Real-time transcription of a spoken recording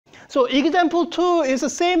So example 2 is the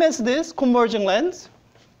same as this, converging lens.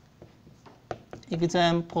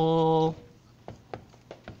 Example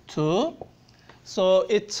 2. So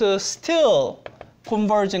it's still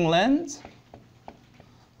converging lens,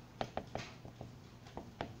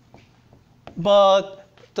 but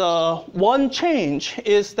the one change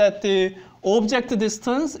is that the object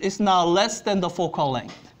distance is now less than the focal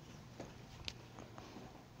length.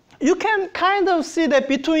 You can kind of see that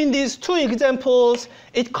between these two examples,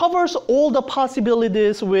 it covers all the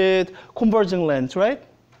possibilities with converging lens, right?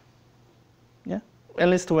 Yeah, at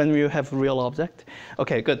least when you have real object.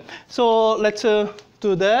 Okay, good. So let's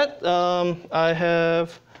do that. I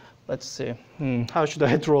have, let's see, how should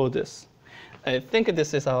I draw this? I think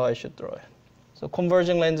this is how I should draw it. So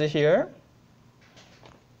converging lens here.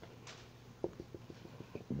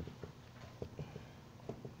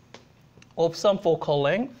 Of some focal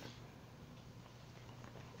length.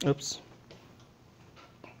 Oops.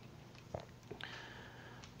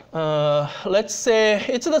 Let's say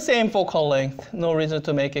it's the same focal length. No reason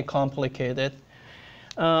to make it complicated.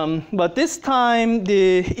 But this time,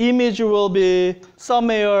 the image will be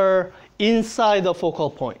somewhere inside the focal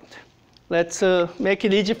point. Let's make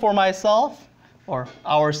it easy for myself or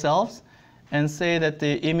ourselves and say that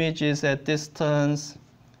the image is at distance,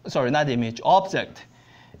 sorry, not image, object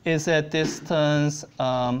is at distance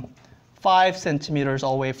 5 centimeters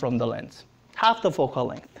away from the lens, half the focal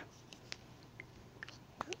length.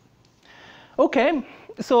 Okay,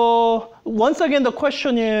 so once again, the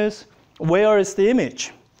question is, where is the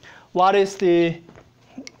image? Once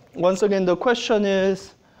again, the question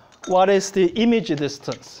is, what is the image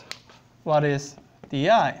distance? What is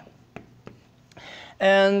DI?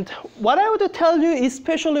 And what I would tell you,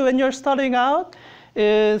 especially when you're starting out,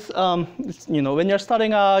 is, when you're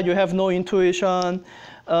starting out, you have no intuition.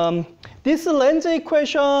 This lens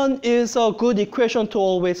equation is a good equation to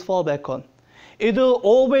always fall back on. It will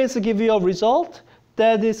always give you a result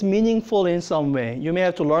that is meaningful in some way. You may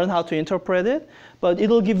have to learn how to interpret it, but it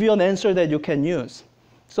will give you an answer that you can use.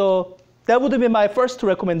 So that would be my first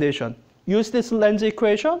recommendation. Use this lens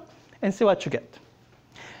equation and see what you get.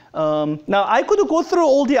 Now, I could go through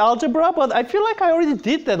all the algebra, but I feel like I already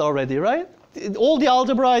did that already, right? All the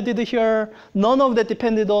algebra I did here, none of that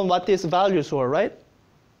depended on what these values were, right?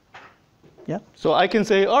 Yeah. So I can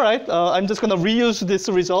say, all right, I'm just going to reuse this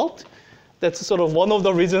result. That's sort of one of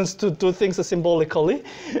the reasons to do things symbolically.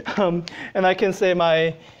 And I can say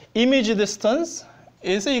my image distance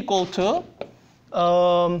is equal to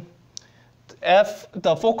f,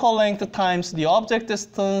 the focal length times the object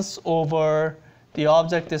distance over the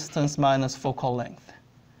object distance minus focal length.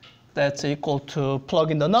 That's equal to, plug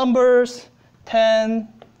in the numbers, 10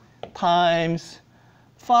 times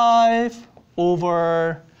 5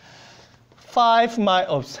 over 5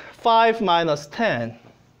 minus 10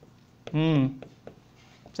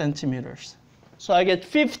 centimeters. So I get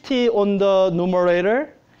 50 on the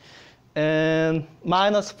numerator and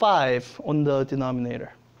minus 5 on the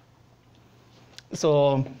denominator.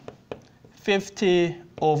 So 50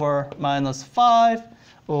 over minus 5.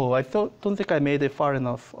 Oh, I don't think I made it far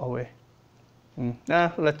enough away.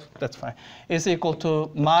 That's fine. It's equal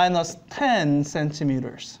to minus 10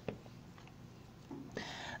 centimeters.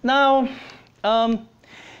 Now,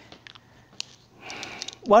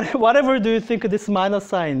 whatever do you think this minus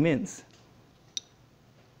sign means?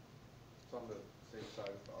 It's on the same side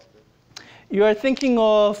of the object. You are thinking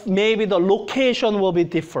of maybe the location will be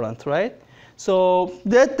different, right? So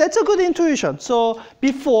that's a good intuition. So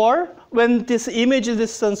before, when this image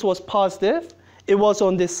distance was positive, it was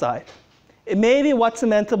on this side. Maybe what's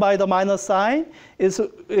meant by the minus sign is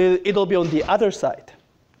it'll be on the other side.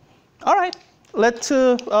 All right,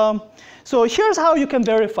 so here's how you can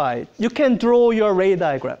verify it. You can draw your ray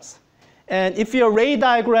diagrams. And if your ray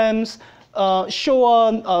diagrams show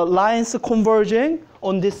lines converging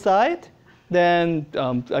on this side, then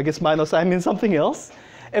I guess minus sign means something else.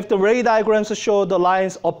 If the ray diagrams show the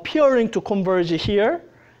lines appearing to converge here,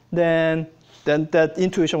 then that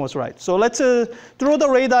intuition was right. So let's draw the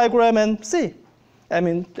ray diagram and see. I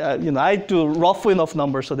mean, I do rough enough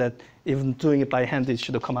numbers so that even doing it by hand, it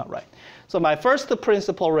should come out right. So my first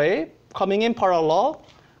principal ray, coming in parallel,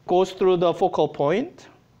 goes through the focal point.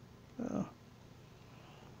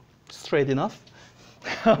 Straight enough.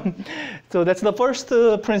 So that's the first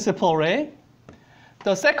principal ray.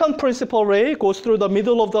 The second principal ray goes through the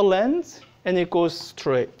middle of the lens, and it goes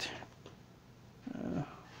straight.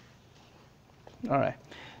 All right.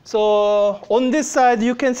 So on this side,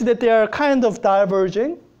 you can see that they are kind of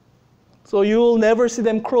diverging. So you will never see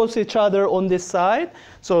them cross each other on this side.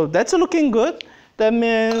 So that's looking good. That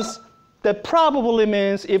means that probably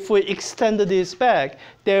means if we extend this back,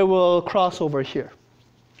 they will cross over here.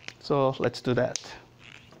 So let's do that.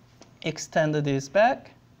 Extend this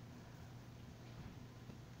back.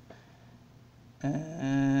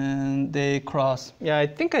 And they cross. Yeah, I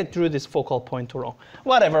think I drew this focal point wrong.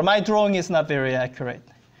 Whatever, my drawing is not very accurate.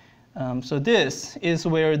 So this is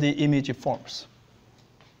where the image forms.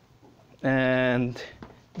 And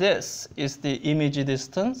this is the image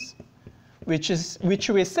distance, which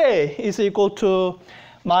we say is equal to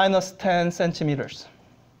minus 10 centimeters.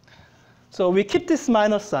 So we keep this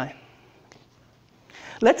minus sign.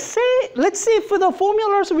 Let's see if the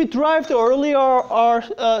formulas we derived earlier are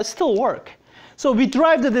still work. So we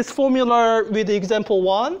derived this formula with example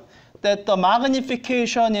 1, that the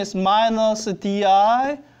magnification is minus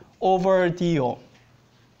di over do.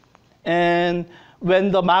 And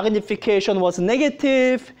when the magnification was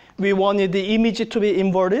negative, we wanted the image to be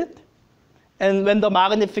inverted. And when the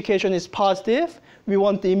magnification is positive, we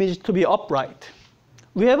want the image to be upright.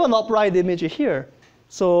 We have an upright image here.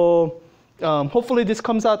 So hopefully this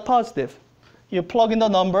comes out positive. You plug in the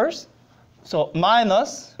numbers. So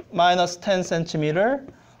minus 10 centimeter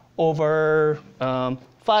over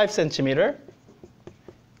 5 centimeter,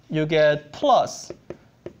 you get plus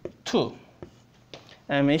 2.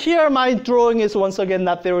 I mean, here my drawing is once again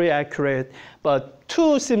not very accurate, but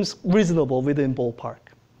 2 seems reasonable within ballpark.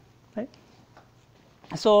 Right?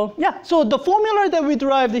 So yeah, so the formula that we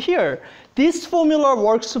derived here, this formula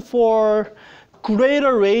works for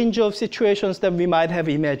greater range of situations than we might have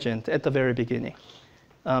imagined at the very beginning.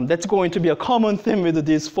 That's going to be a common theme with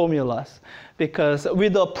these formulas, because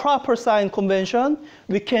with a proper sign convention,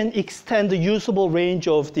 we can extend the usable range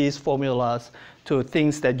of these formulas to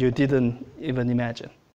things that you didn't even imagine.